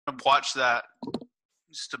watch that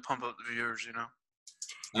just to pump up the viewers, you know.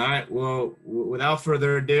 All right. Well, without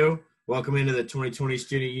further ado, welcome into the 2020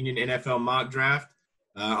 Student Union NFL Mock Draft.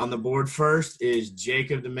 On the board first is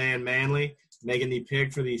Jacob the Man Manley making the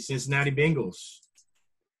pick for the Cincinnati Bengals.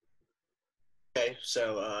 Okay,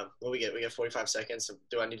 so what we get? We get 45 seconds. So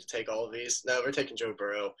do I need to take all of these? No, we're taking Joe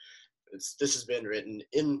Burrow. This has been written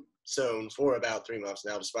in stone for about 3 months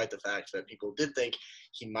now, despite the fact that people did think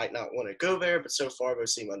he might not want to go there, but so far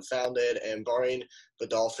those seem unfounded. And barring the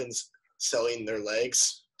Dolphins selling their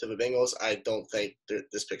legs to the Bengals, I don't think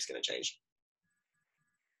this pick's going to change.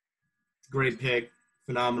 Great pick.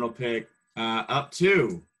 Phenomenal pick. Up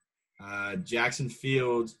two, Jackson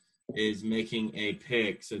Fields is making a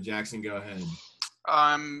pick. So, Jackson, go ahead.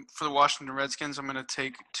 For the Washington Redskins, I'm going to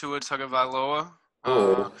take Tua Tagovailoa.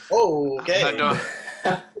 Okay.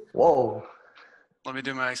 Whoa. Let me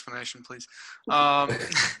do my explanation, please. I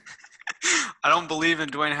don't believe in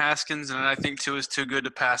Dwayne Haskins, and I think Tua is too good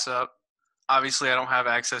to pass up. Obviously, I don't have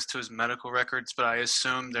access to his medical records, but I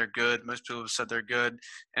assume they're good. Most people have said they're good,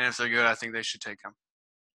 and if they're good, I think they should take him.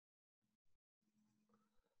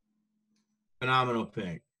 Phenomenal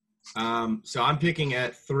pick. So I'm picking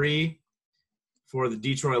at 3 for the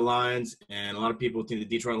Detroit Lions, and a lot of people think the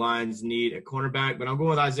Detroit Lions need a cornerback, but I'm going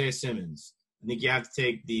with Isaiah Simmons. I think you have to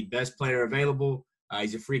take the best player available.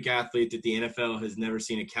 He's a freak athlete that the NFL has never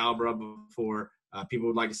seen a caliber of before. People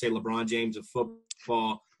would like to say LeBron James of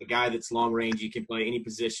football, a guy that's long range. He can play any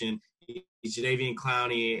position. He's Jadeveon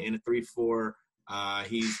Clowney in a 3-4.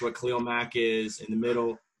 He's what Khalil Mack is in the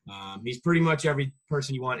middle. He's pretty much every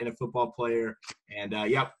person you want in a football player. And,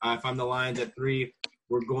 if I'm the Lions at 3,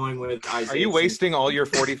 we're going with Isaiah. Are you wasting all your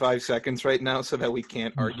 45 seconds right now so that we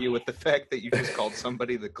can't argue with the fact that you just called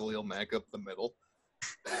somebody the Khalil Mack up the middle?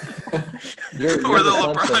 You're Or the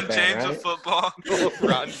Clemson LeBron fan, James right? of football. The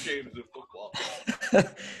LeBron James of football.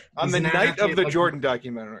 On He's the an night of athlete the like- Jordan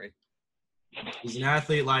documentary. He's an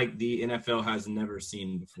athlete like the NFL has never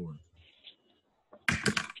seen before.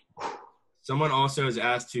 Someone also has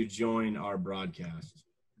asked to join our broadcast.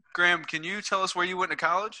 Graham, can you tell us where you went to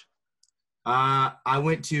college? I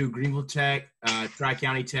went to Greenville Tech,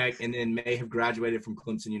 Tri-County Tech, and then may have graduated from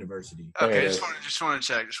Clemson University. Okay, There it just want to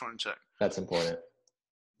check. That's important.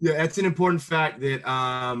 Yeah, that's an important fact that,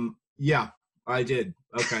 I did.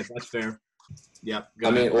 Okay, that's fair. Yep. go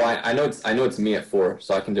I mean, ahead. well, I know it's me at 4,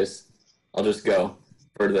 so I'll just go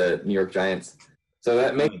for the New York Giants. So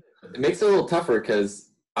it makes it a little tougher because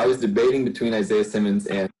I was debating between Isaiah Simmons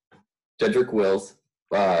and Jedrick Wills,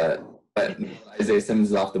 but Isaiah Simmons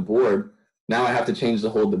is off the board. Now I have to change the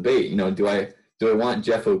whole debate. You know, do I want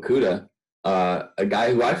Jeff Okudah, a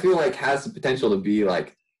guy who I feel like has the potential to be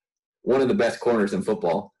like one of the best corners in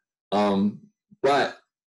football, but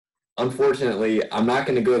unfortunately, I'm not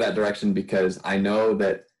going to go that direction because I know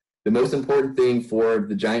that the most important thing for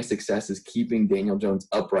the Giants' success is keeping Daniel Jones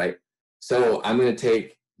upright. So I'm going to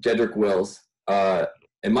take Jedrick Wills,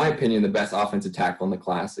 in my opinion, the best offensive tackle in the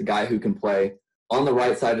class, a guy who can play on the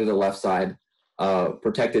right side or the left side,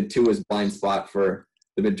 protected to his blind spot for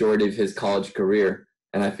the majority of his college career.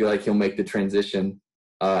 And I feel like he'll make the transition,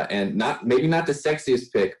 and maybe not the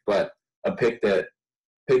sexiest pick, but a pick that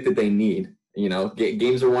they need. You know,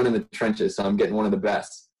 games are won in the trenches, so I'm getting one of the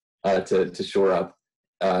best to shore up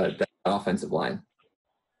that offensive line.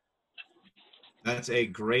 That's a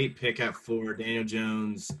great pick at 4. Daniel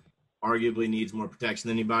Jones arguably needs more protection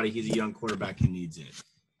than anybody. He's a young quarterback who needs it.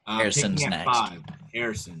 Harrison's picking at next. 5,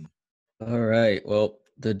 Harrison. All right. Well,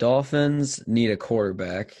 the Dolphins need a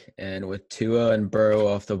quarterback, and with Tua and Burrow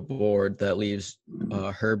off the board, that leaves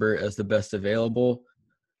Herbert as the best available.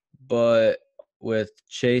 But with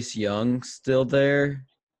Chase Young still there,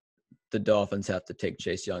 the Dolphins have to take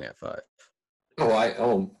Chase Young at 5.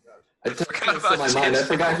 I took Forgot this in my about mind. I Chase.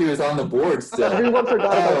 forgot he was on the board still. Everyone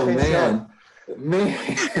forgot about Oh Chase Young. man.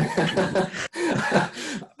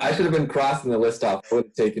 I should have been crossing the list off. I would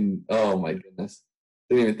have taken. Oh my goodness,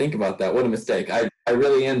 didn't even think about that. What a mistake. I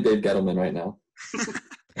really am Dave Gettleman right now.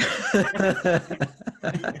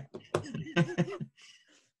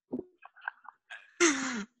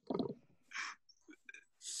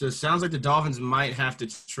 So it sounds like the Dolphins might have to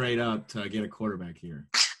trade up to get a quarterback here.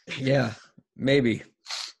 Yeah, maybe.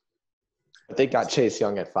 But they got Chase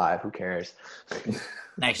Young at 5. Who cares?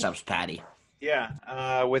 Next up's Patty.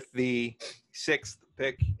 Yeah, with the 6th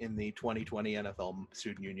pick in the 2020 NFL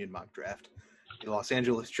Student Union Mock Draft, the Los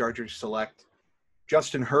Angeles Chargers select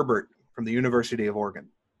Justin Herbert from the University of Oregon.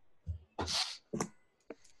 He's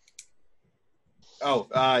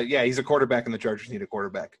a quarterback, and the Chargers need a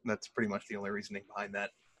quarterback. That's pretty much the only reasoning behind that.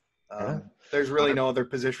 There's really no other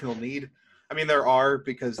positional need. I mean, there are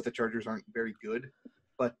because the Chargers aren't very good,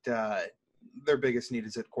 but their biggest need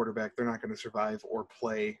is at quarterback. They're not going to survive or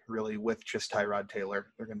play really with just Tyrod Taylor.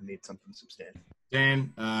 They're going to need something substantial.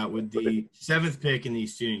 Dan, with the 7th pick in the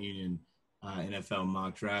Student Union NFL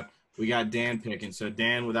mock draft, we got Dan picking. So,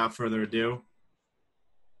 Dan, without further ado.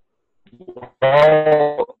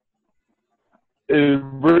 Well, it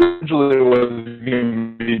originally was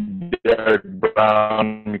going to be Derek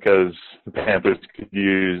Brown because the Panthers could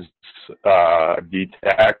use D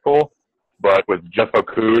tackle, but with Jeff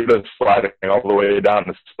Okudah sliding all the way down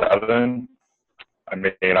to 7, I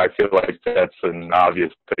mean, I feel like that's an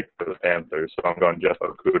obvious pick for the Panthers, so I'm going Jeff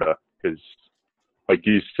Okudah because, like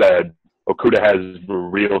you said, Okudah has a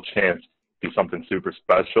real chance to be something super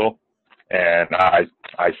special, and I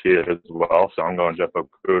see it as well, so I'm going Jeff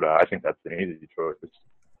Okudah. I think that's an easy choice.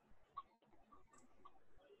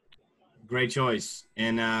 Great choice.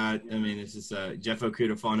 And, I mean, this is Jeff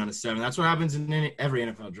Okudah falling down to 7. That's what happens in every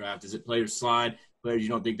NFL draft is that players slide. Players you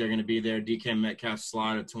don't think they're going to be there. DK Metcalf's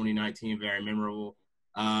slide of 2019, very memorable.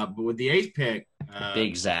 But with the 8th pick.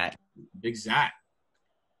 Big Zach. Big Zach.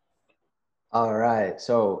 All right.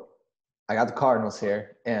 So I got the Cardinals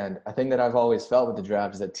here. And a thing that I've always felt with the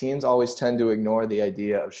draft is that teams always tend to ignore the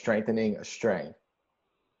idea of strengthening a strength.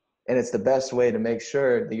 And it's the best way to make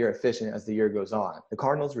sure that you're efficient as the year goes on. The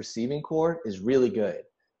Cardinals receiving core is really good.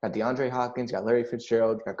 Got DeAndre Hopkins, got Larry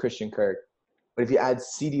Fitzgerald, got Christian Kirk. But if you add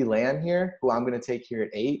CeeDee Lamb here, who I'm going to take here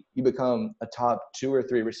at 8, you become a top 2 or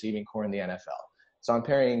 3 receiving core in the NFL. So I'm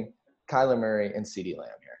pairing Kyler Murray and CeeDee Lamb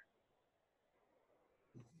here.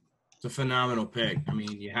 It's a phenomenal pick. I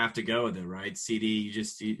mean, you have to go with it, right? CD,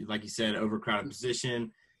 like you said, overcrowded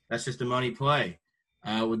position. That's just a money play.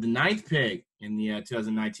 With the 9th pick in the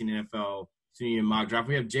 2019 NFL Senior Mock Draft,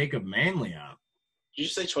 we have Jacob Manley up. Did you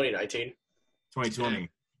say 2019? 2020.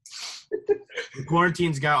 The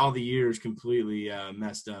quarantine's got all the years completely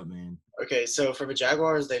messed up, man. Okay, so for the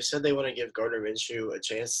Jaguars, they've said they want to give Gardner Minshew a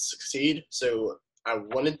chance to succeed. So I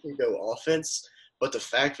wanted to go offense, but the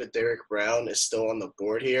fact that Derek Brown is still on the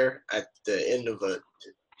board here at the end of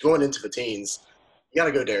going into the teens, you got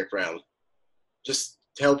to go Derek Brown. Just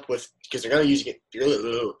to help with because they're going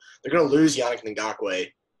to lose Yannick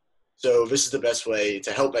Ngakoue. So this is the best way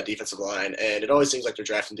to help that defensive line. And it always seems like they're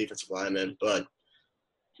drafting defensive linemen, but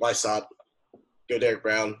why stop? Go Derek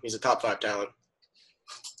Brown. He's a top 5 talent.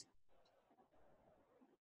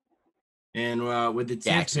 And with the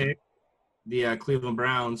 10th pick, the Cleveland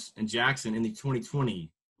Browns and Jackson in the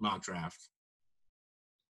 2020 mock draft.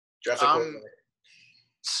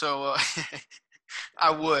 So I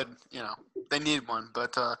would, they need one,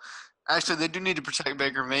 but actually they do need to protect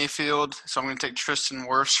Baker Mayfield. So I'm going to take Tristan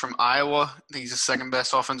Wirfs from Iowa. I think he's the second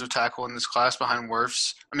best offensive tackle in this class behind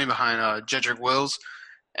Jedrick Wills.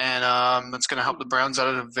 And that's going to help the Browns out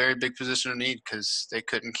of a very big position of need because they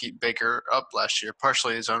couldn't keep Baker up last year.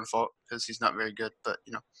 Partially his own fault because he's not very good, but.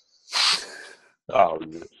 All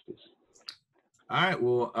right.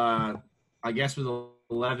 Well, I guess with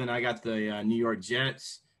 11, I got the New York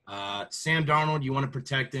Jets. Sam Darnold, you want to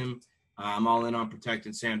protect him. I'm all in on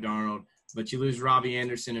protecting Sam Darnold. But you lose Robbie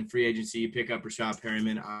Anderson in free agency. You pick up Rashad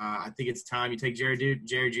Perriman. I think it's time you take Jerry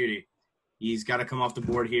Jeudy. He's got to come off the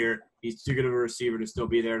board here. He's too good of a receiver to still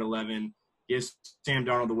be there at 11. Gives Sam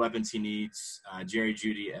Darnold the weapons he needs. Jerry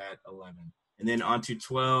Jeudy at 11. And then on to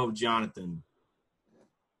 12, Jonathan.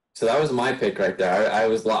 So that was my pick right there. I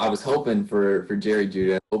was hoping for Jerry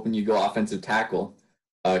Jeudy. Hoping you go offensive tackle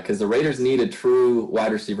because the Raiders need a true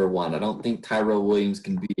wide receiver 1. I don't think Tyrell Williams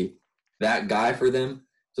can be that guy for them.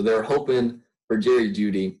 So they're hoping for Jerry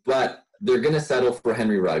Jeudy, but they're going to settle for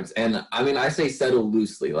Henry Ruggs. And, I mean, I say settle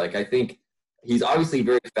loosely. Like, I think he's obviously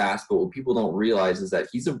very fast, but what people don't realize is that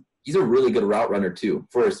he's a really good route runner, too,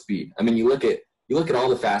 for his speed. I mean, you look at all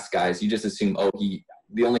the fast guys, you just assume,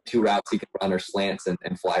 the only 2 routes he can run are slants and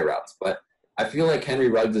fly routes. But I feel like Henry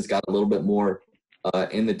Ruggs has got a little bit more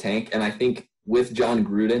in the tank, and I think with John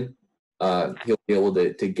Gruden, he'll be able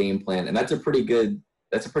to game plan. And that's a pretty good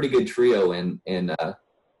trio in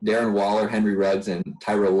Darren Waller, Henry Ruggs, and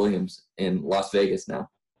Tyrell Williams in Las Vegas now.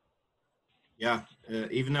 Yeah,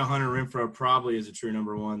 even though Hunter Renfrow probably is a true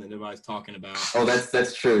number 1 that nobody's talking about. Oh,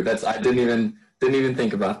 that's true. I didn't even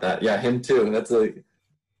think about that. Yeah, him too. That's a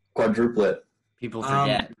quadruplet. People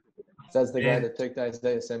forget. Says the guy that took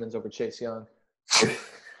Isaiah Simmons over Chase Young.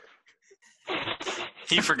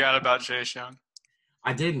 He forgot about Chase Young.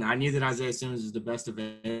 I didn't. I knew that Isaiah Simmons is the best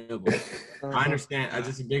available. I understand. I'm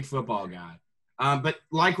just a big football guy. But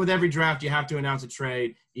like with every draft, you have to announce a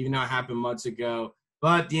trade, even though it happened months ago.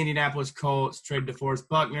 But the Indianapolis Colts traded DeForest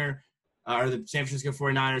Buckner, or the San Francisco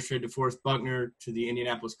 49ers traded DeForest Buckner to the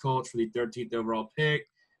Indianapolis Colts for the 13th overall pick,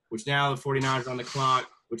 which now the 49ers are on the clock,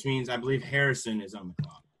 which means I believe Harrison is on the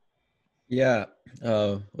clock. Yeah.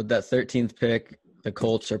 With that 13th pick, the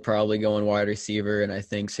Colts are probably going wide receiver, and I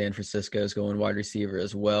think San Francisco is going wide receiver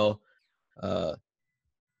as well.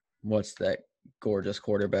 What's that gorgeous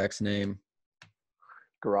quarterback's name?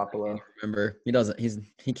 Garoppolo. Remember,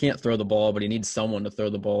 he can't throw the ball, but he needs someone to throw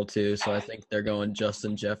the ball to. So I think they're going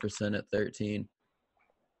Justin Jefferson at 13.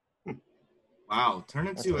 Wow, turn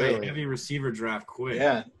into a heavy receiver draft quick.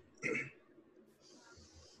 Yeah.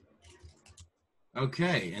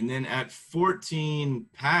 Okay, and then at 14,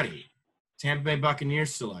 Patty, Tampa Bay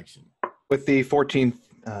Buccaneers selection. With the 14th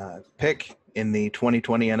pick in the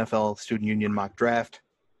 2020 NFL Student Union mock draft,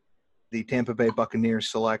 the Tampa Bay Buccaneers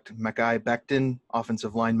select Mekhi Becton,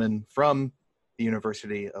 offensive lineman from the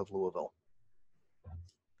University of Louisville.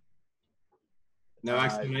 No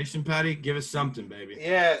explanation, Patty? Give us something, baby.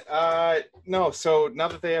 Yeah, no. So now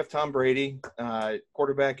that they have Tom Brady,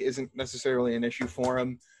 quarterback isn't necessarily an issue for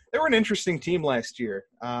him. They were an interesting team last year.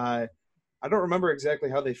 I don't remember exactly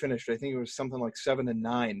how they finished. I think it was something like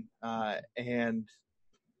 7-9. And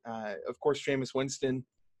of course, Jameis Winston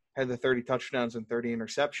had the 30 touchdowns and 30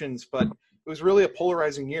 interceptions, but it was really a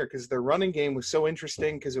polarizing year because their running game was so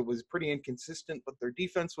interesting because it was pretty inconsistent, but their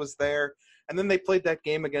defense was there. And then they played that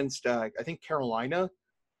game against, I think, Carolina,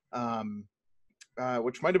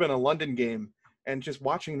 which might have been a London game. And just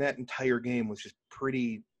watching that entire game was just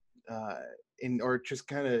pretty just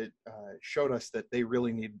kind of showed us that they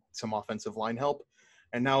really need some offensive line help.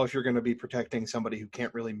 And now if you're going to be protecting somebody who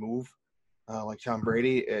can't really move, like Tom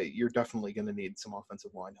Brady, you're definitely going to need some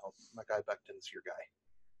offensive line help. Mekhi Becton's your guy.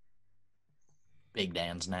 Big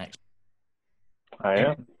Dan's next. I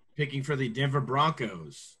am. Picking for the Denver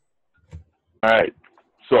Broncos. All right.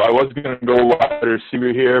 So I was going to go wide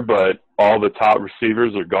receiver here, but all the top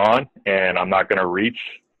receivers are gone, and I'm not going to reach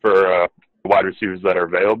for wide receivers that are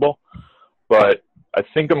available. But I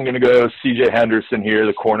think I'm going to go C.J. Henderson here,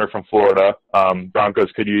 the corner from Florida.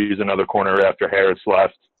 Broncos could use another corner after Harris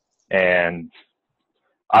left. And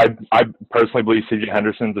I personally believe C.J.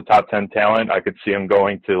 Henderson's a top 10 talent. I could see him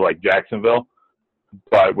going to, like, Jacksonville.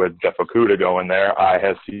 But with Jeff Okudah going there, I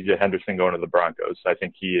have C.J. Henderson going to the Broncos. I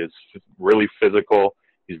think he is really physical.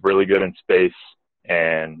 He's really good in space.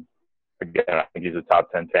 And, again, I think he's a top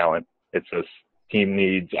 10 talent. It's just team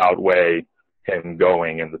needs outweigh him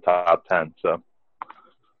going in the top 10. So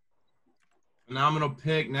phenomenal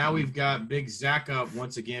pick. Now we've got Big Zach up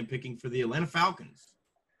once again picking for the Atlanta Falcons.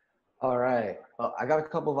 All right. Well, I got a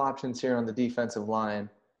couple of options here on the defensive line,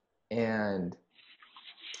 and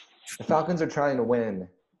the Falcons are trying to win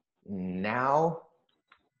now.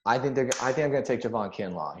 I think I'm going to take Javon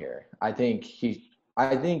Kinlaw here. I think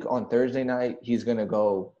on Thursday night he's going to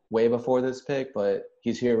go way before this pick, but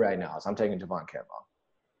he's here right now, so I'm taking Javon Kinlaw.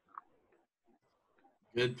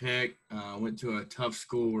 Good pick. Went to a tough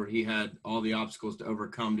school where he had all the obstacles to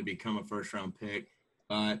overcome to become a first-round pick,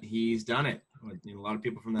 but he's done it. A lot of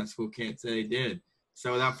people from that school can't say he did.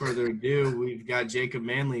 So without further ado, we've got Jacob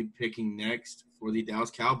Manley picking next for the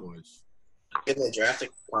Dallas Cowboys. Can they draft a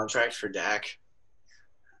contract for Dak?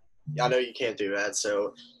 I know you can't do that.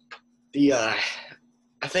 So I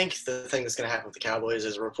think the thing that's going to happen with the Cowboys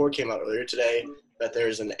is a report came out earlier today that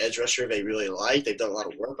there's an edge rusher they really like. They've done a lot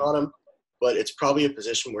of work on him, but it's probably a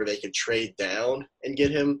position where they could trade down and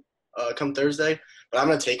get him come Thursday. But I'm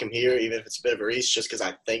going to take him here, even if it's a bit of a reach, just because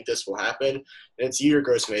I think this will happen. And it's Yetur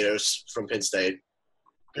Gross-Matos from Penn State.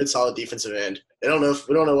 Good, solid defensive end. We don't know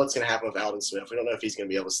what's going to happen with Alden Smith. We don't know if he's going to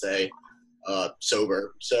be able to stay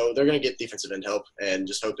sober. So they're going to get defensive end help and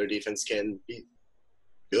just hope their defense can be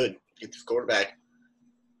good. Get the quarterback.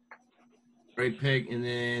 Great pick. And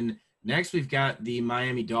then next we've got the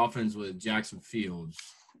Miami Dolphins with Jackson Fields.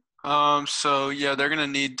 So yeah, they're gonna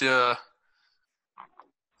need they're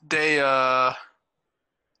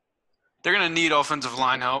gonna need offensive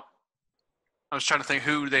line help. I was trying to think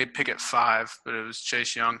who they'd pick at 5, but it was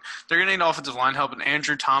Chase Young. They're gonna need offensive line help, and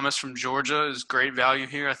Andrew Thomas from Georgia is great value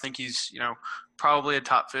here. I think he's probably a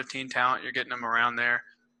top 15 talent. You're getting him around there,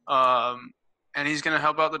 and he's gonna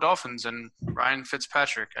help out the Dolphins and Ryan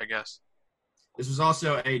Fitzpatrick, I guess. This was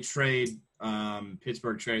also a trade.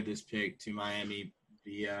 Pittsburgh traded this pick to Miami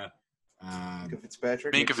via Minkah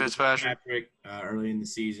Fitzpatrick. Early in the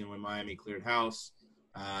season when Miami cleared house.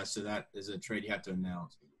 So that is a trade you have to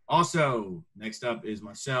announce. Also, next up is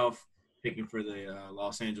myself picking for the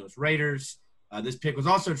Los Angeles Raiders. This pick was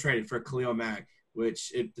also traded for Khalil Mack,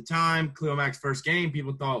 which at the time, Khalil Mack's first game,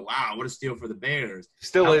 people thought, wow, what a steal for the Bears.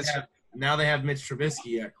 Still is. now they have Mitch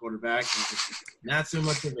Trubisky at quarterback. Not so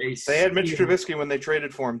much of a They had Mitch steal Trubisky when they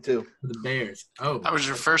traded for him too. for the Bears. Oh, That was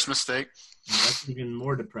your first mistake. that's even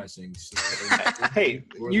more depressing. So, Hey,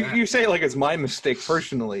 you say it like it's my mistake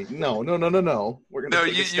personally. No. We're gonna No,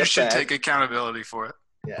 take a you step should back. take accountability for it.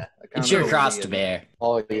 Yeah, It's your accountability cross to and- bear.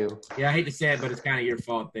 All of you. yeah, I hate to say it, but it's kind of your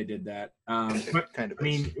fault they did that. But Kind of. I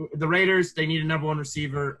mean, the Raiders, they need a number one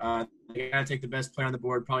receiver. They got to take the best player on the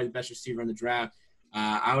board, probably the best receiver in the draft.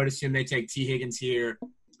 I would assume they take T. Higgins here.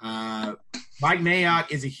 Mike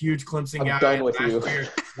Mayock is a huge Clemson I'm guy. done with you.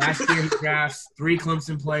 Last year he drafts 3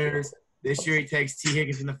 Clemson players. This year he takes T.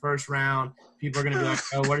 Higgins in the first round. People are going to be like,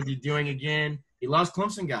 oh, what is he doing again? He loves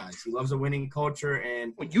Clemson guys. He loves a winning culture.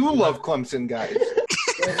 And Well, you love Clemson guys.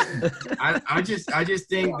 I just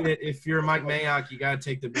think that if you're Mike Mayock, you got to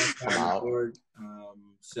take the best guy on the board.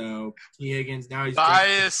 So T. Higgins, now he's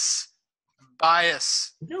Bias.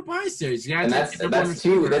 no bias there. He's gotta And take the number one that's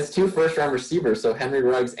receiver. two first round receivers. So Henry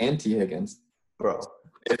Ruggs and T Higgins. Bro.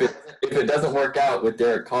 If it doesn't work out with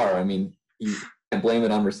Derek Carr, I mean, you can't blame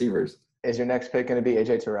it on receivers. Is your next pick going to be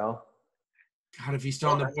AJ Terrell? God, if he's still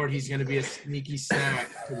on the board, he's going to be a sneaky snack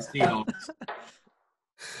for the Seahawks.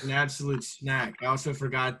 An absolute snack. I also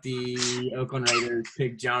forgot the Oakland Raiders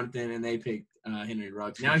picked Jonathan, and they picked Henry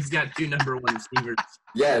Ruggs. Now he's got 2 number one receivers.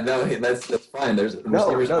 Yeah, no, that's fine. There's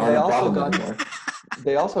No, receivers no, aren't they a also problem got- anymore.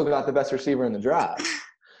 They also got the best receiver in the draft.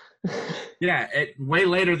 Yeah, way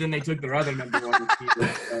later than they took their other number one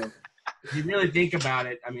receiver. So if you really think about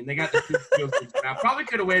it, I mean, they got the 2 skills to draft. Probably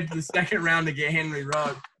could have waited to the second round to get Henry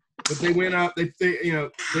Ruggs, but they went up. They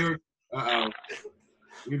were.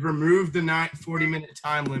 We've removed the 40-minute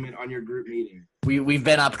time limit on your group meeting. We've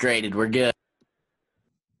been upgraded. We're good.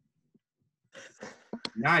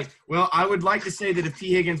 Nice. Well, I would like to say that if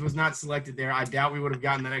T. Higgins was not selected there, I doubt we would have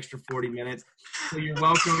gotten that extra 40 minutes. So you're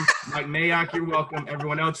welcome. Mike Mayock, you're welcome.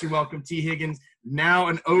 Everyone else, you're welcome. T. Higgins, now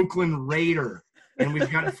an Oakland Raider, and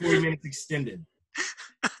we've got 40 minutes extended.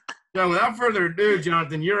 So without further ado,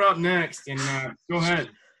 Jonathan, you're up next, and go ahead.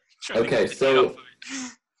 Okay, so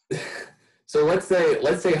let's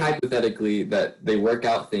say hypothetically that they work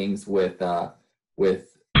out things with Ngakoue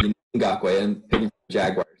and picking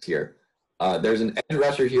Jaguars here. There's an edge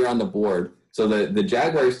rusher here on the board. So the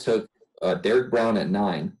Jaguars took Derek Brown at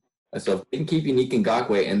 9. So if they can keep Unique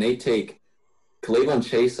Ngakoue and they take K'Lavon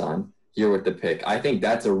Chaisson here with the pick, I think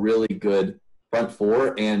that's a really good front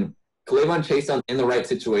 4. And K'Lavon Chaisson in the right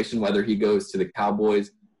situation, whether he goes to the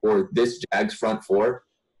Cowboys or this Jags front 4,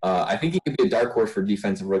 I think he could be a dark horse for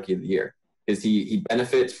Defensive Rookie of the Year because he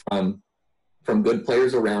benefits from good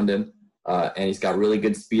players around him. And he's got really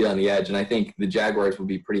good speed on the edge, and I think the Jaguars would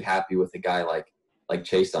be pretty happy with a guy like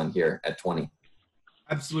Chaisson here at 20.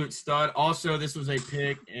 Absolute stud. Also, this was a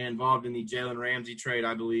pick involved in the Jalen Ramsey trade,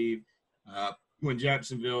 I believe, when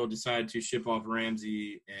Jacksonville decided to ship off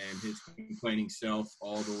Ramsey and his complaining self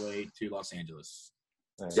all the way to Los Angeles.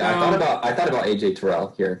 Yeah, I thought about AJ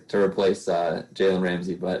Terrell here to replace Jalen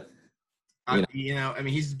Ramsey, but I mean,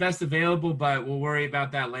 he's the best available, but we'll worry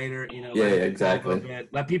about that later. Yeah, exactly.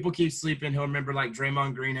 Let people keep sleeping. He'll remember like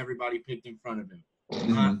Draymond Green, everybody picked in front of him.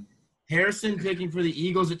 Mhm. Harrison picking for the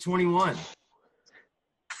Eagles at 21.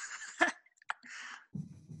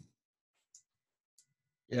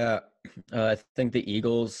 Yeah, I think the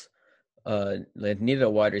Eagles they needed a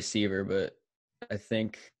wide receiver, but I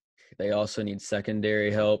think they also need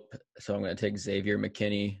secondary help. So I'm going to take Xavier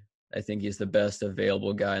McKinney. I think he's the best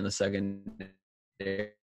available guy in the secondary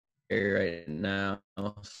right now.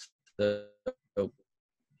 So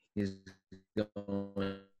he's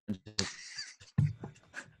going.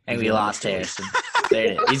 And we lost Harrison.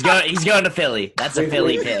 There it is. He's going to Philly. That's a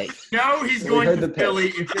Philly pick. No, he's going to Philly.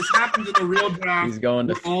 If this happens in the real draft, He's going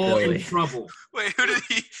to we're all in Philly. trouble. Wait, who did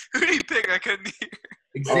he pick? I couldn't hear.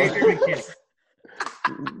 Xavier McKinney.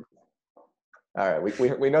 All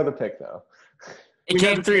right, we know the pick though. It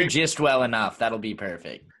came through just well enough. That'll be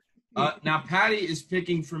perfect. Now, Patty is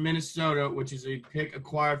picking for Minnesota, which is a pick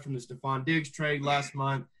acquired from the Stephon Diggs trade last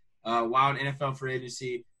month. Wild NFL free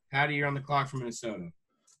agency. Patty, you're on the clock for Minnesota.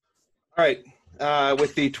 All right.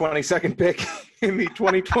 With the 22nd pick in the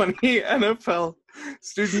 2020 NFL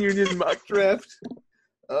Student Union mock draft,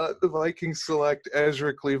 the Vikings select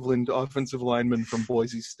Ezra Cleveland, offensive lineman from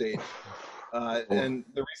Boise State. And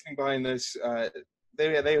the reasoning behind this,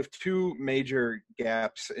 they have 2 major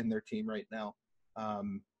gaps in their team right now,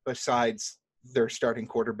 besides their starting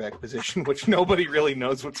quarterback position, which nobody really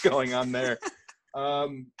knows what's going on there.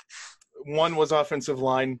 One was offensive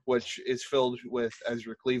line, which is filled with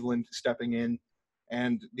Ezra Cleveland stepping in,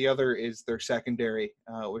 and the other is their secondary,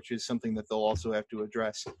 which is something that they'll also have to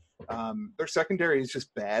address. Their secondary is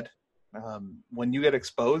just bad. When you get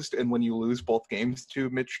exposed and when you lose both games to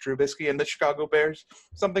Mitch Trubisky and the Chicago Bears,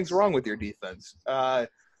 something's wrong with your defense.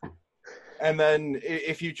 And then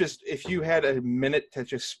if you had a minute to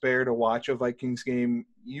just spare to watch a Vikings game,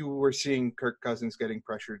 you were seeing Kirk Cousins getting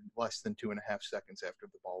pressured less than 2.5 seconds after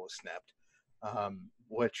the ball was snapped,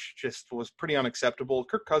 which just was pretty unacceptable.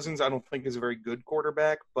 Kirk Cousins, I don't think, is a very good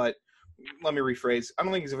quarterback, but let me rephrase. I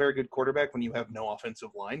don't think he's a very good quarterback when you have no offensive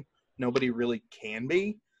line. Nobody really can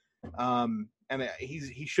be. And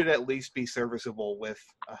he should at least be serviceable with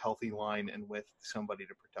a healthy line and with somebody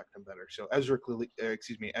to protect him better. So Ezra Cleveland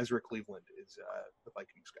is the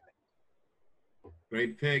Vikings guy.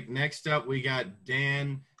 Great pick. Next up, we got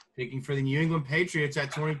Dan picking for the New England Patriots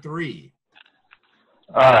at 23.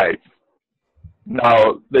 All right.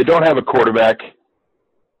 Now, they don't have a quarterback.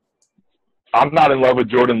 I'm not in love with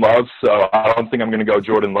Jordan Love, so I don't think I'm going to go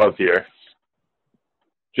Jordan Love here.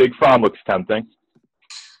 Jake Fromm looks tempting.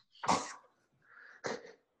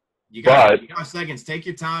 You got 5 seconds. Take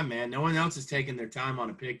your time, man. No one else is taking their time on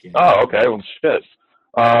a pick yet. Oh, okay. Well, shit.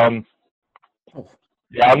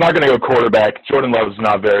 Yeah, I'm not going to go quarterback. Jordan Love's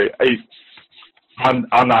not very – I'm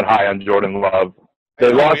not high on Jordan Love.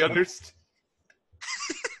 They lost.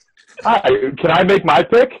 Can I make my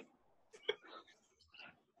pick?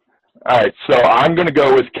 All right, so I'm going to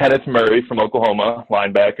go with Kenneth Murray from Oklahoma,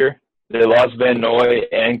 linebacker. They lost Van Noy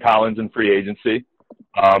and Collins in free agency.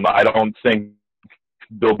 I don't think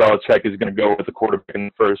Bill Belichick is going to go with the quarterback in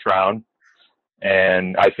the first round,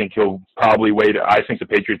 and I think he'll probably wait. I think the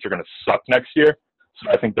Patriots are going to suck next year, so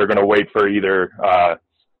I think they're going to wait for either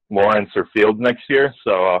Lawrence or Fields next year.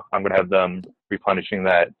 So I'm going to have them replenishing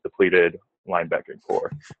that depleted linebacker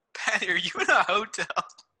core. Patty, are you in a hotel?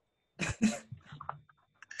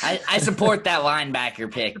 I support that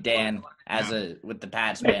linebacker pick, Dan, with the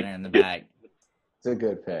Pats banner in the back. It's a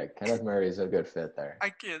good pick. Kenneth Murray is a good fit there. I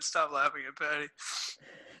can't stop laughing at Patty.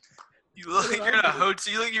 You look like you're in a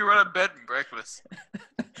hotel. You look like you run a bed and breakfast.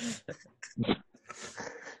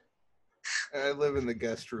 I live in the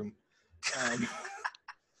guest room.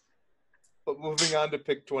 But moving on to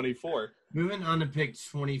pick 24. Moving on to pick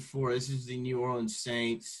 24. This is the New Orleans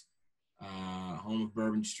Saints, home of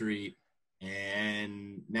Bourbon Street.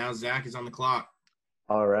 And now Zach is on the clock.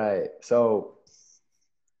 All right. So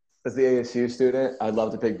as the ASU student, I'd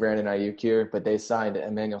love to pick Brandon Ayuk here, but they signed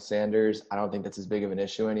Emmanuel Sanders. I don't think that's as big of an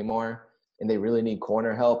issue anymore. And they really need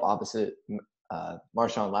corner help opposite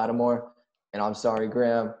Marshawn Lattimore. And I'm sorry,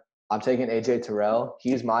 Graham. I'm taking A.J. Terrell.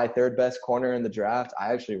 He's my third best corner in the draft.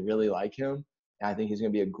 I actually really like him, and I think he's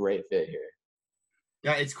going to be a great fit here.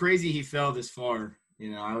 Yeah, it's crazy he fell this far.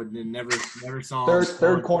 You know, I would never saw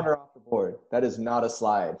third corner off the board. That is not a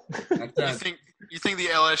slide. You think the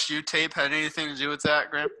LSU tape had anything to do with that,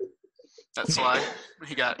 Graham? That slide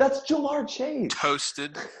he got. That's Jamar Chase.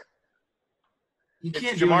 Toasted. You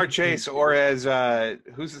can't it's Jamar Chase, or as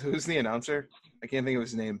who's the announcer? I can't think of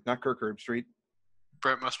his name. Not Kirk Herbstreit.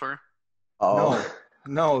 Brett Musburger. Oh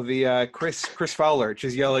no, the Chris Fowler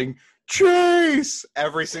just yelling Chase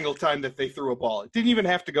every single time that they threw a ball. It didn't even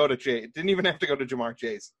have to go to Chase. It didn't even have to go to Jamar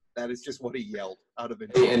Chase. That is just what he yelled out of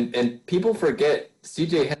it. And people forget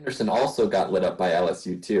C.J. Henderson also got lit up by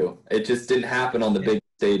LSU too. It just didn't happen on the big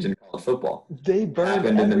stage in college football. They burned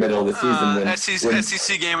in the middle of the season.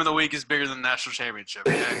 SEC game of the week is bigger than the national championship.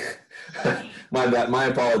 Okay? My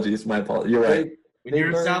apologies. You're right. When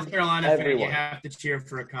you're a South Carolina fan, you have to cheer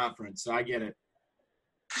for a conference, so I get it.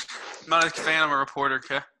 I'm not a fan, I'm a reporter,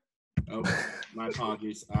 okay? Oh, my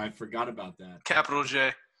apologies. I forgot about that. Capital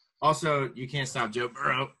J. Also, you can't stop Joe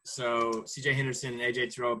Burrow. So C.J. Henderson and A.J.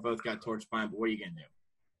 Terrell both got torched by him, but what are you going to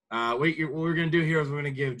do? What we're going to do here is we're going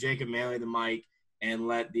to give Jacob Manley the mic and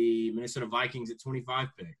let the Minnesota Vikings at 25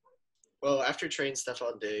 pick. Well, after trading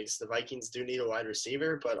Stephon Diggs, the Vikings do need a wide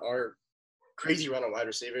receiver, but our crazy run on wide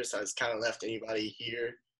receivers has kind of left anybody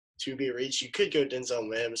here to be reached. You could go Denzel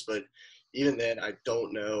Mims, but even then, I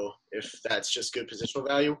don't know if that's just good positional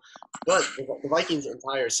value. But the Vikings'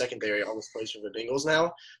 entire secondary almost plays for the Bengals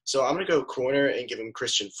now. So I'm going to go corner and give him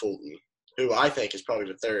Christian Fulton, who I think is probably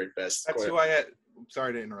the third best That's corner. Who I had.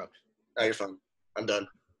 Sorry to interrupt. No, you're fine. I'm done.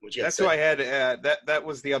 That's who I had. That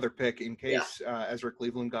was the other pick in case Ezra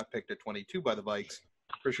Cleveland got picked at 22 by the Vikes.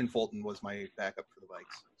 Christian Fulton was my backup for the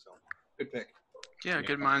Vikes. So good pick. Yeah,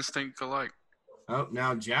 good minds think alike. Oh,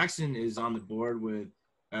 now Jackson is on the board with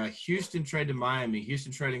Houston trade to Miami.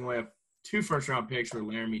 Houston trading away 2 first-round picks for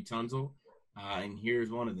Laramie Tunzel, and here's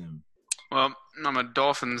one of them. Well, I'm a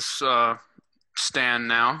Dolphins stan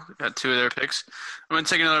now. Got 2 of their picks. I'm going to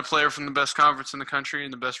take another player from the best conference in the country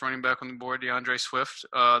and the best running back on the board, DeAndre Swift.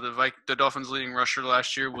 The Dolphins' leading rusher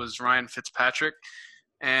last year was Ryan Fitzpatrick,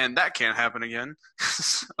 and that can't happen again.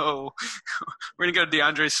 So we're going to go to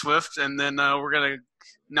DeAndre Swift, and then we're going to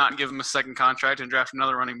not give him a second contract and draft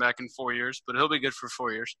another running back in 4 years, but he'll be good for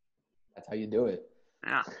 4 years. That's how you do it.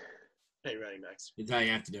 Yeah. Pay running backs. That's how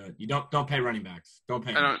you have to do it. You don't pay running backs. Don't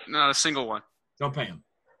pay them. Not a single one. Don't pay them.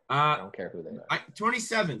 I don't care who they are.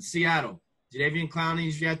 27, Seattle. Jadeveon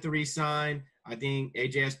Clowney's yet to re-sign. I think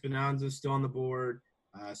A.J. Espinosa's still on the board.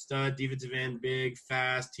 Stud, defensive end, big,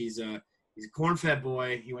 fast. He's a corn-fed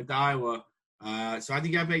boy. He went to Iowa. So I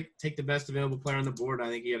think I may take the best available player on the board. I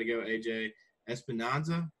think you got to go A.J.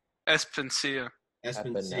 Espinosa. Espensia.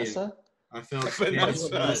 Espinosa? I felt Thank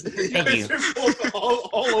you.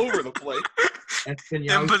 all over the place.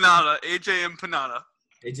 Empanada. AJ Empanada.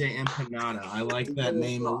 AJ Empanada. I like that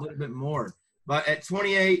name a little bit more. But at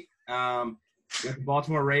 28, we got the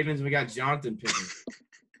Baltimore Ravens. We got Jonathan picking.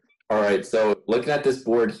 All right, so looking at this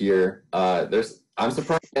board here, I'm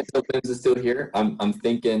surprised Denzel Mims is still here. I'm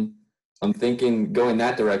thinking going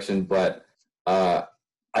that direction, but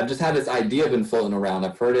I've just had this idea been floating around.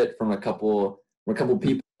 I've heard it from a couple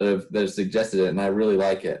people that have suggested it, and I really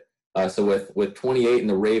like it. So with 28 in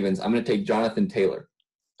the Ravens, I'm going to take Jonathan Taylor.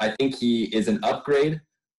 I think he is an upgrade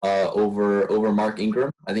over Mark Ingram.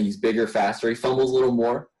 I think he's bigger, faster. He fumbles a little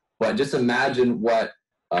more, but just imagine what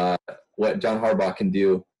John Harbaugh can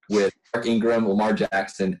do with Mark Ingram, Lamar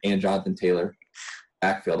Jackson, and Jonathan Taylor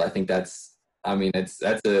backfield. I think that's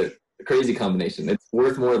a crazy combination. It's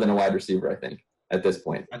worth more than a wide receiver, I think, at this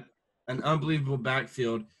point. An unbelievable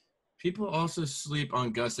backfield. People also sleep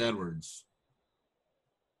on Gus Edwards.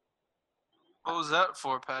 What was that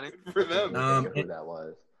for, Patty? For them. Who that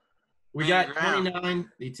was. We got 29,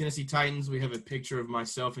 the Tennessee Titans. We have a picture of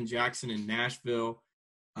myself and Jackson in Nashville.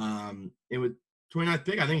 It was 29th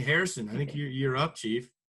pick. I think Harrison. I think you're up, Chief.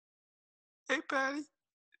 Hey, Patty.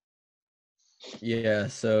 Yeah,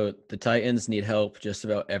 so the Titans need help just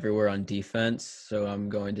about everywhere on defense. So I'm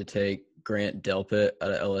going to take Grant Delpit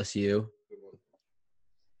out of LSU.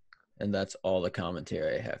 And that's all the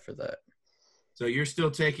commentary I have for that. So you're still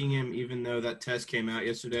taking him even though that test came out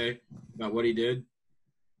yesterday about what he did?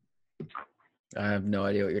 I have no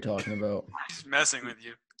idea what you're talking about. He's messing with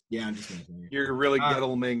you. Yeah, I'm just messing with you. You're really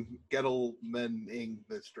Gettleman-ing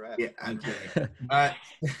this draft. Yeah, I'm kidding. I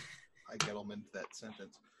Gettleman that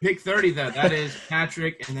sentence. Pick 30, though. That is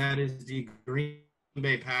Patrick, and that is the Green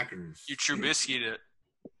Bay Packers. You Trubisky'd it.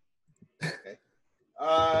 Okay.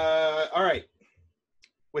 All right.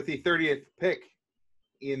 With the 30th pick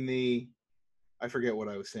in the – I forget what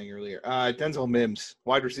I was saying earlier. Denzel Mims,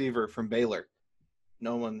 wide receiver from Baylor.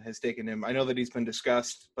 No one has taken him. I know that he's been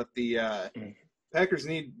discussed, but the Packers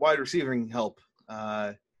need wide receiving help.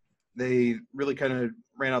 They really kind of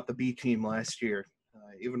ran out the B team last year.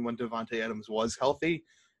 Even when Devontae Adams was healthy,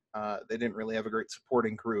 they didn't really have a great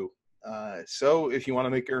supporting crew. So if you want to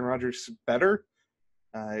make Aaron Rodgers better,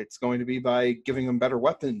 it's going to be by giving him better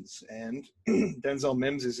weapons. And Denzel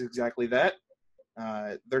Mims is exactly that.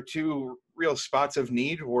 Their two real spots of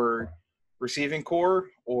need were receiving core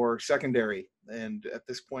or secondary. And at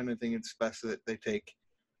this point, I think it's best that they take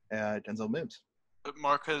Denzel Mims. But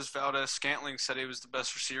Marquez Valdez-Scantling said he was the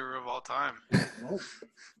best receiver of all time.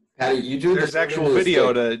 Patty, you drew There's the actual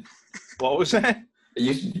video to – what was that?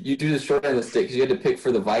 You drew the short end of the stick because you had to pick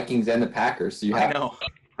for the Vikings and the Packers. So you have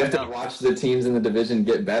to watch the teams in the division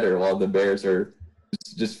get better while the Bears are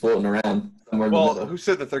just floating around somewhere in the middle. Who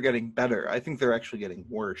said that they're getting better? I think they're actually getting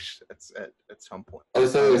worse at some point. Oh,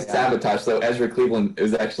 so it was sabotage. So Ezra Cleveland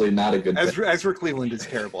is actually not a good Ezra Cleveland is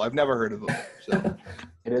terrible. I've never heard of him. So.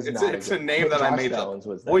 It's a name that I made up.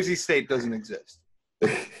 Boise State doesn't exist.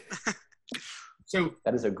 So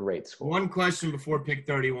that is a great school. One question before pick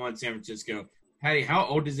 31, San Francisco. Patty, how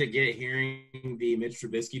old does it get hearing the Mitch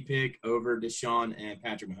Trubisky pick over Deshaun and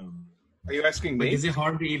Patrick Mahomes? Are you asking me? Is it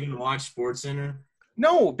hard to even watch SportsCenter?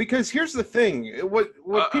 No, because here's the thing.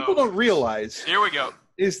 What people don't realize. Here we go.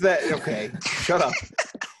 Is that okay? Shut up.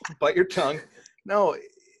 Bite your tongue. No,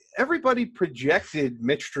 everybody projected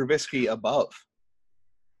Mitch Trubisky above,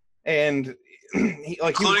 and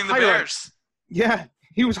including the Bears.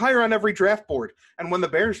 He was higher on every draft board. And when the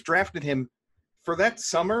Bears drafted him for that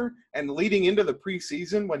summer and leading into the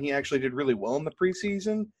preseason, when he actually did really well in the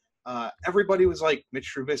preseason, everybody was like,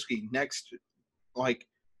 Mitch Trubisky, next, I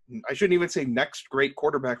shouldn't even say next great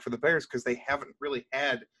quarterback for the Bears because they haven't really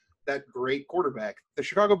had that great quarterback. The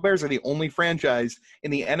Chicago Bears are the only franchise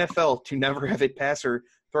in the NFL to never have a passer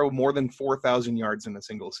throw more than 4,000 yards in a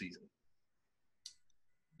single season.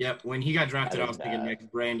 Yep, when he got drafted, I was thinking next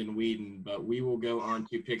Brandon Whedon, but we will go on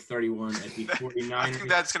to pick 31 at the 49ers. I think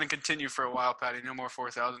that's going to continue for a while, Patty. No more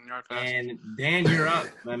 4,000-yard passes. And Dan, you're up,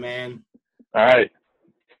 my man. All right,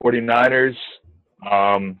 49ers.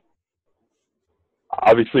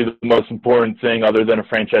 Obviously, the most important thing other than a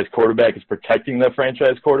franchise quarterback is protecting the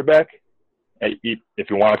franchise quarterback. If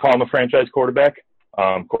you want to call him a franchise quarterback,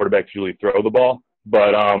 quarterbacks usually throw the ball.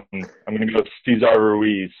 But I'm going to go Cesar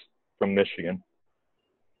Ruiz from Michigan.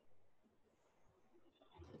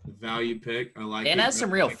 Value pick. I like Dan it. has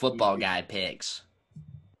some real football guy picks.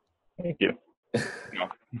 Thank you. A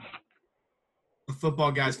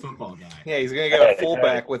football guy's football guy. Yeah, he's going to get a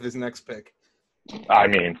fullback with his next pick. I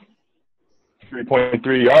mean,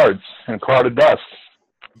 3.3 yards and a cloud of dust.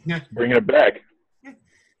 Bringing it back.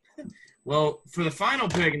 Well, for the final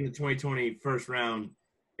pick in the 2020 first round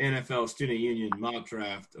NFL Student Union mock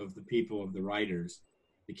draft of the people of the writers,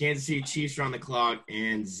 the Kansas City Chiefs are on the clock,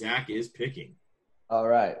 and Zach is picking. All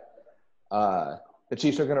right. The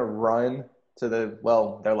Chiefs are going to run to their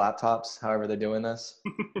laptops, however they're doing this,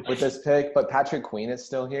 with this pick. But Patrick Queen is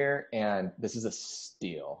still here, and this is a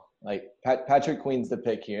steal. Like, Patrick Queen's the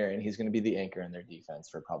pick here, and he's going to be the anchor in their defense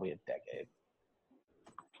for probably a decade.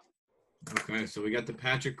 Okay, so we got the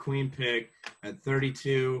Patrick Queen pick at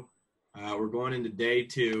 32. We're going into day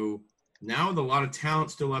 2. Now with a lot of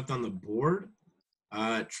talent still left on the board.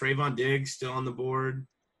 Trayvon Diggs still on the board.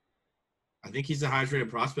 I think he's the highest rated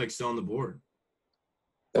prospect still on the board.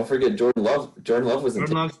 Don't forget Jordan Love. Jordan Love was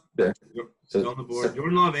Jordan Love there. Still on the board.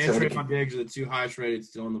 Jordan Love and Trayvon Diggs are the 2 highest rated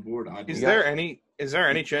still on the board. Is there any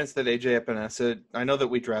chance that AJ Epinesa? I know that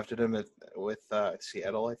we drafted him with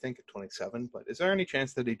Seattle, I think, at 27. But is there any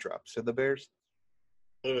chance that he drops to the Bears?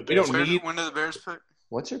 We don't need. When do the Bears pick?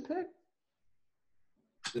 What's your pick?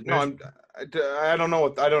 No, I don't know.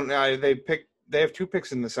 They have 2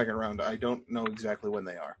 picks in the second round. I don't know exactly when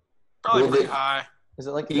they are. Probably pretty high. Is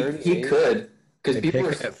it like 38? He could, because people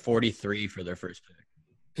are at 43 for their first pick.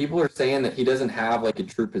 People are saying that he doesn't have like a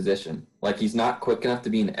true position. Like, he's not quick enough to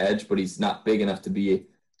be an edge, but he's not big enough to be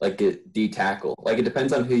like a D tackle. Like, it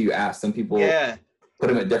depends on who you ask. Some people put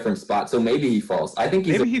him at different spots, so maybe he falls. I think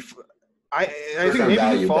I think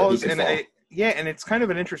maybe he falls, and it's kind of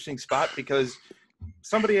an interesting spot because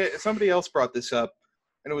somebody else brought this up,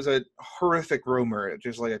 and it was a horrific rumor,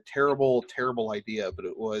 just like a terrible, terrible idea. But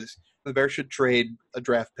it was the Bears should trade a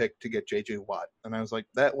draft pick to get J.J. Watt, and I was like,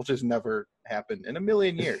 that will just never happen in a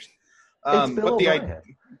million years. But the idea,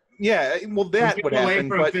 that would happen.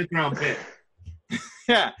 But 5th round pick.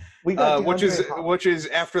 Yeah, which is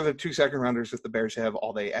after the 2 second rounders that the Bears have,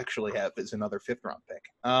 all they actually have is another 5th round pick.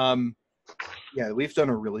 We've done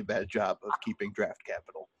a really bad job of keeping draft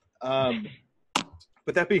capital.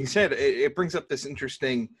 But that being said, it brings up this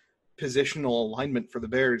interesting positional alignment for the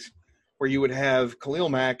Bears, where you would have Khalil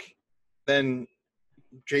Mack, then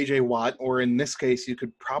J.J. Watt, or in this case, you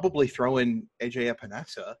could probably throw in A.J.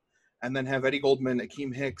 Epinesa, and then have Eddie Goldman,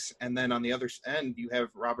 Akeem Hicks, and then on the other end, you have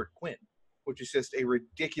Robert Quinn, which is just a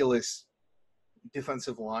ridiculous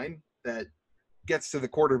defensive line that gets to the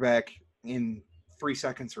quarterback in 3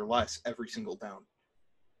 seconds or less every single down.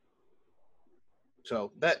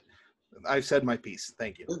 So that I've said my piece.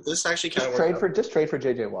 Thank you. This actually kind of just trade for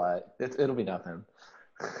J.J. Watt. It'll be nothing.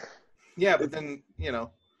 Yeah, but then you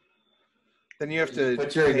have to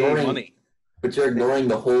pay money. But you're ignoring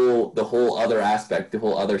the whole other aspect, the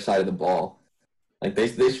whole other side of the ball. Like they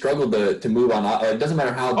struggle to move on. It doesn't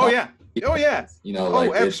matter how. Oh yeah.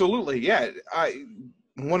 Absolutely. Yeah.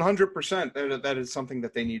 100%. That is something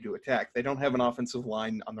that they need to attack. They don't have an offensive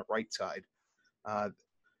line on the right side.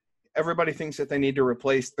 Everybody thinks that they need to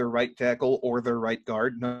replace their right tackle or their right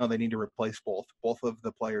guard. No, they need to replace both. Both of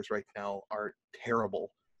the players right now are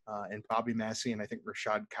terrible. And Bobby Massey and I think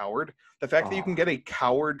Rashad Coward. The fact that you can get a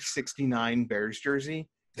Coward 69 Bears jersey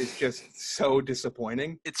is just so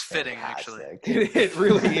disappointing. It's fitting, actually. It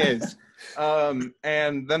really is.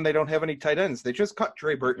 And then they don't have any tight ends. They just cut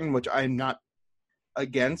Trey Burton, which I'm not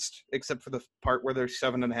against, except for the part where there's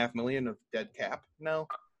 $7.5 million of dead cap now.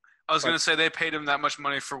 I was going to say they paid him that much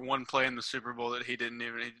money for one play in the Super Bowl that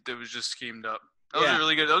it was just schemed up. That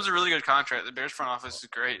was a really good contract. The Bears front office is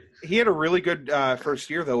great. He had a really good first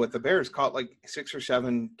year though with the Bears. Caught like 6 or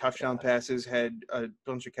 7 touchdown passes, had a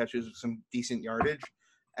bunch of catches with some decent yardage,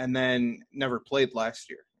 and then never played last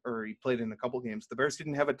year. Or he played in a couple games. The Bears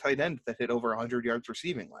didn't have a tight end that hit over 100 yards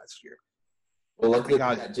receiving last year. Well, luckily they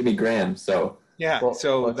got Jimmy Graham, so at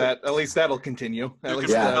least that'll continue. At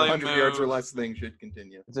least the 100 yards or less thing should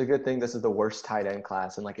continue. It's a good thing this is the worst tight end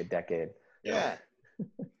class in like a decade. Yeah.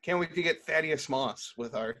 Can't wait to get Thaddeus Moss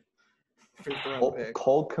with our 5th round pick.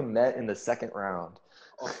 Cole Kmet in the 2nd round.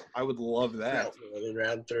 Oh, I would love that. In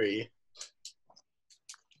round 3.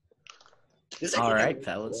 All right,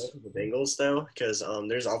 fellas. The Bengals, though, because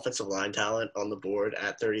there's offensive line talent on the board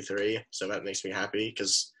at 33, so that makes me happy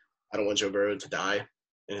because I don't want Joe Burrow to die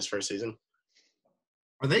in his first season.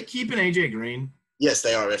 Are they keeping AJ Green? Yes,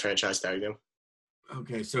 they are. They franchise tagged him.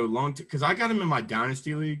 Okay, so because I got him in my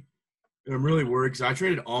dynasty league, and I'm really worried because I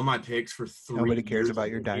traded all my picks for 3 Nobody cares years. about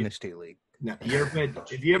your dynasty league. No,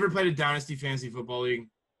 if you ever played a dynasty fantasy football league,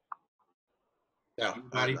 No,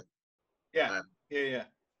 anybody? Yeah.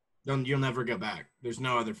 You'll never go back. There's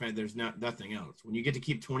no other There's nothing else. When you get to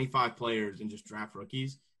keep 25 players and just draft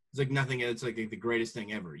rookies, it's like nothing. It's like the greatest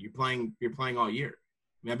thing ever. You're playing all year.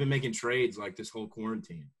 I mean, I've been making trades like this whole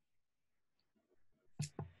quarantine.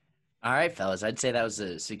 All right, fellas. I'd say that was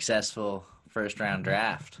a successful first-round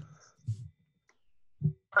draft.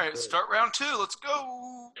 All right, start round 2. Let's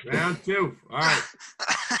go. Round 2. All right.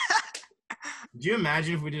 Could you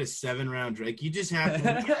imagine if we did a 7-round Drake? You just have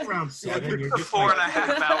to round 7. You're It's a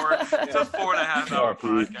 4.5 hour. It's a 4.5 hour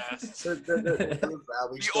podcast.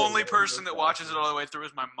 The only person that watches it all the way through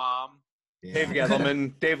is my mom. Yeah. Dave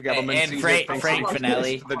Gettleman And sees Frank it, thinks he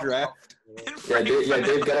Finelli. gets the draft.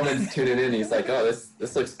 Dave Gettleman's tuning in. He's like, oh,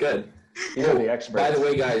 this looks good. These are the experts. By the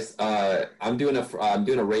way, guys, I'm doing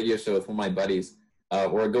a radio show with one of my buddies.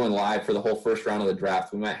 We're going live for the whole first round of the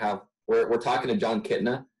draft. We're talking to John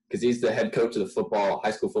Kitna because he's the head coach of the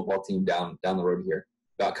high school football team down the road here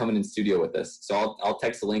about coming in studio with us. So I'll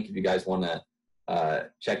text the link if you guys want to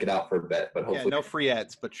check it out for a bit. But hopefully, no free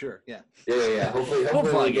ads, but sure, yeah. Yeah.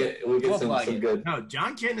 Hopefully we'll get some good. No,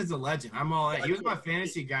 John Kitna is a legend. I'm all in. He was my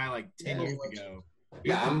fantasy guy like 10 years ago.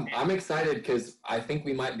 Yeah, I'm excited because I think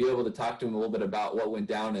we might be able to talk to him a little bit about what went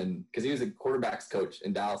down, and because he was a quarterbacks coach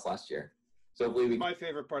in Dallas last year. So hopefully My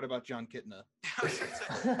favorite part about John Kitna. Is he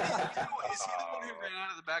the one who ran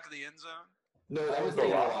out of the back of the end zone? No, that was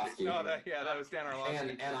Dan Orlovsky. That was Dan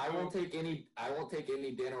Orlovsky. And I won't take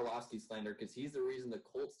any Dan Orlovsky slander because he's the reason the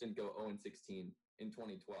Colts didn't go 0-16 in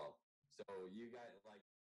 2012. So you guys like.